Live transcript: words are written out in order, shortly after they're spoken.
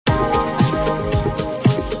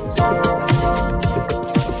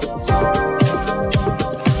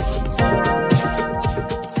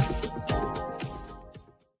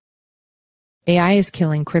AI is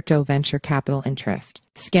killing crypto venture capital interest.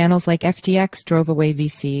 Scandals like FTX drove away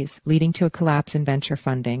VCs, leading to a collapse in venture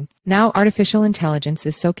funding. Now artificial intelligence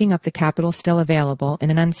is soaking up the capital still available in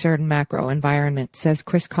an uncertain macro environment, says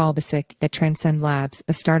Chris Coll-Beswick at Transcend Labs,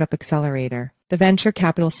 a startup accelerator. The venture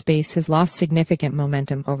capital space has lost significant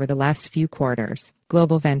momentum over the last few quarters.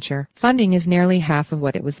 Global venture funding is nearly half of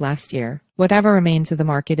what it was last year. Whatever remains of the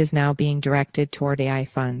market is now being directed toward AI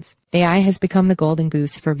funds. AI has become the golden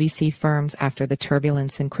goose for VC firms after the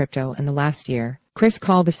turbulence in crypto in the last year. Chris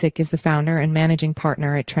Coll-Beswick is the founder and managing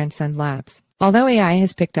partner at Transcend Labs. Although AI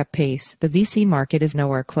has picked up pace, the VC market is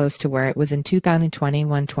nowhere close to where it was in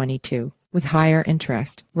 2021-22. With higher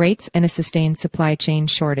interest rates and a sustained supply chain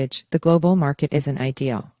shortage, the global market isn't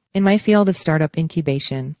ideal. In my field of startup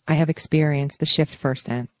incubation, I have experienced the shift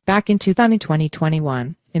firsthand. Back in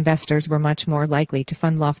 2020-21, investors were much more likely to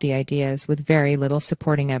fund lofty ideas with very little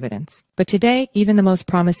supporting evidence. But today, even the most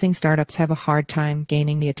promising startups have a hard time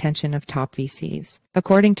gaining the attention of top VCs.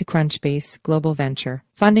 According to Crunchbase Global Venture,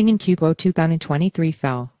 funding in Q4 2023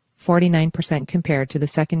 fell 49% compared to the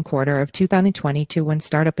second quarter of 2022 when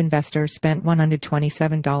startup investors spent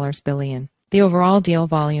 $127 billion. The overall deal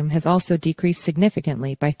volume has also decreased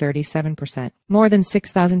significantly by 37%. More than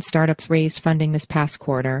 6,000 startups raised funding this past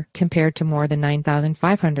quarter, compared to more than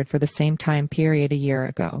 9,500 for the same time period a year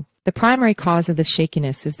ago. The primary cause of this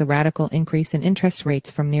shakiness is the radical increase in interest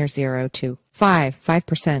rates from near 0 to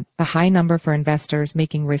 5%, a high number for investors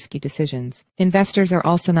making risky decisions. Investors are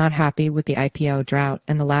also not happy with the IPO drought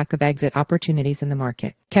and the lack of exit opportunities in the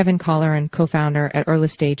market. Kevin Colleran, co-founder at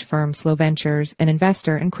early-stage firm Slow Ventures, an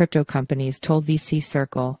investor in crypto companies, told VC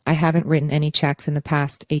Circle, "I haven't written any checks in the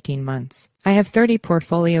past 18 months. I have 30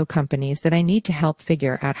 portfolio companies that I need to help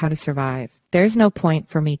figure out how to survive. There's no point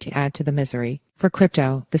for me to add to the misery." For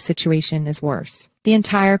crypto, the situation is worse. The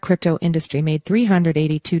entire crypto industry made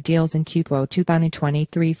 382 deals in Q4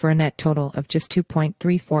 2023 for a net total of just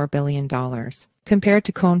 $2.34 billion. Compared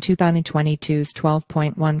to Cone 2022's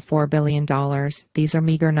 $12.14 billion, these are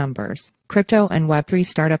meager numbers. Crypto and Web3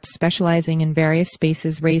 startups specializing in various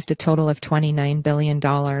spaces raised a total of $29 billion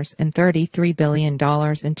and $33 billion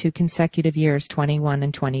in 2 consecutive years, 21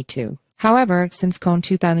 and 22. However, since Cone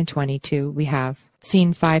 2022, we have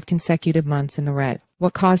seen 5 consecutive months in the red.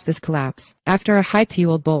 What caused this collapse? After a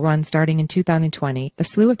hype-fueled bull run starting in 2020, a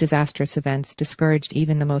slew of disastrous events discouraged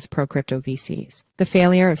even the most pro-crypto VCs. The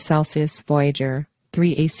failure of Celsius, Voyager,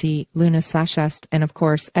 3AC, Luna/Est, and of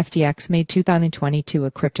course FTX made 2022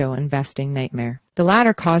 a crypto investing nightmare. The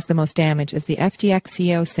latter caused the most damage as the FTX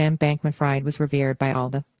CEO Sam Bankman-Fried was revered by all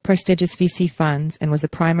the prestigious VC funds and was the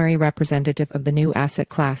primary representative of the new asset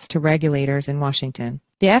class to regulators in Washington.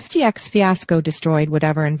 The FTX fiasco destroyed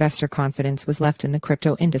whatever investor confidence was left in the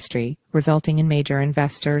crypto industry, resulting in major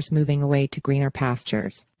investors moving away to greener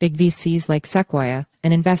pastures. Big VCs like Sequoia,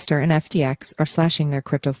 an investor in FTX, are slashing their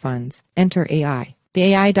crypto funds. Enter AI. The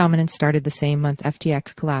AI dominance started the same month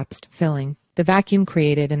FTX collapsed, filling the vacuum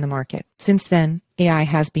created in the market. Since then, AI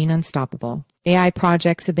has been unstoppable. AI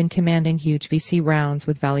projects have been commanding huge VC rounds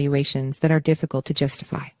with valuations that are difficult to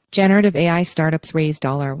justify. Generative AI startups raised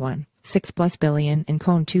 $1.6+ billion in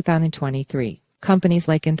Cone 2023. Companies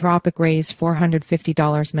like Anthropic raised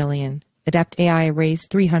 $450 million. Adept AI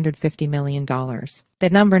raised $350 million.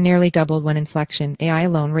 That number nearly doubled when Inflection AI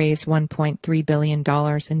alone raised $1.3 billion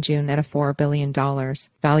in June at a $4 billion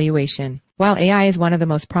valuation. While AI is one of the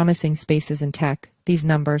most promising spaces in tech, these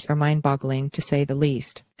numbers are mind-boggling to say the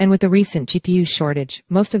least. And with the recent GPU shortage,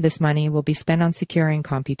 most of this money will be spent on securing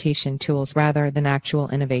computation tools rather than actual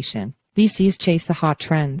innovation. VCs chase the hot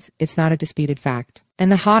trends, it's not a disputed fact.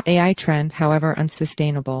 And the hot AI trend, however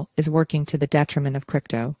unsustainable, is working to the detriment of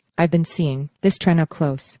crypto. I've been seeing this trend up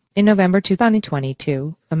close. In November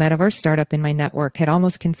 2022, a metaverse startup in my network had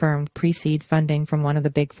almost confirmed pre-seed funding from one of the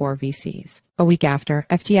big 4 VCs. A week after,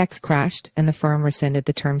 FTX crashed and the firm rescinded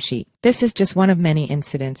the term sheet. This is just one of many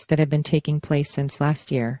incidents that have been taking place since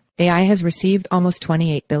last year. AI has received almost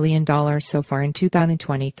 $28 billion so far in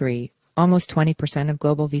 2023, almost 20% of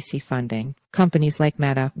global VC funding. Companies like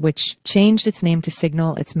Meta, which changed its name to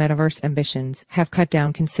signal its metaverse ambitions, have cut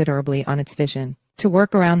down considerably on its vision. To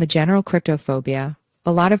work around the general cryptophobia,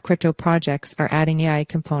 a lot of crypto projects are adding AI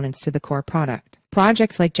components to the core product.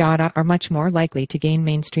 Projects like Jada are much more likely to gain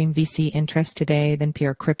mainstream VC interest today than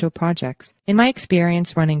pure crypto projects. In my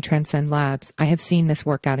experience running Transcend Labs, I have seen this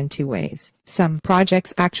work out in 2 ways. Some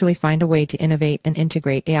projects actually find a way to innovate and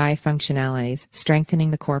integrate AI functionalities, strengthening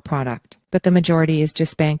the core product. But the majority is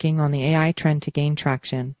just banking on the AI trend to gain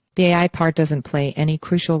traction. The AI part doesn't play any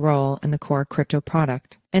crucial role in the core crypto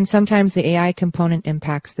product. And sometimes the AI component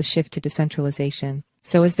impacts the shift to decentralization.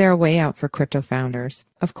 So is there a way out for crypto founders?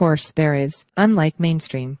 Of course, there is. Unlike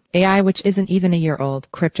mainstream AI, which isn't even a year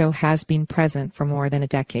old, crypto has been present for more than a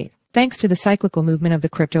decade. Thanks to the cyclical movement of the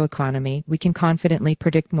crypto economy, we can confidently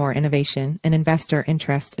predict more innovation and investor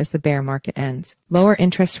interest as the bear market ends. Lower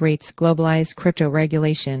interest rates, globalized crypto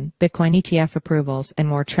regulation, Bitcoin ETF approvals, and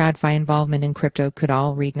more TradFi involvement in crypto could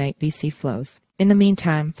all reignite VC flows. In the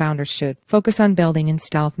meantime, founders should focus on building in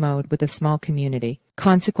stealth mode with a small community.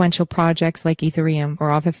 Consequential projects like Ethereum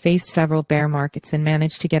or OV have faced several bear markets and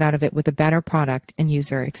managed to get out of it with a better product and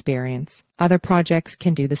user experience. Other projects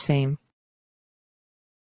can do the same.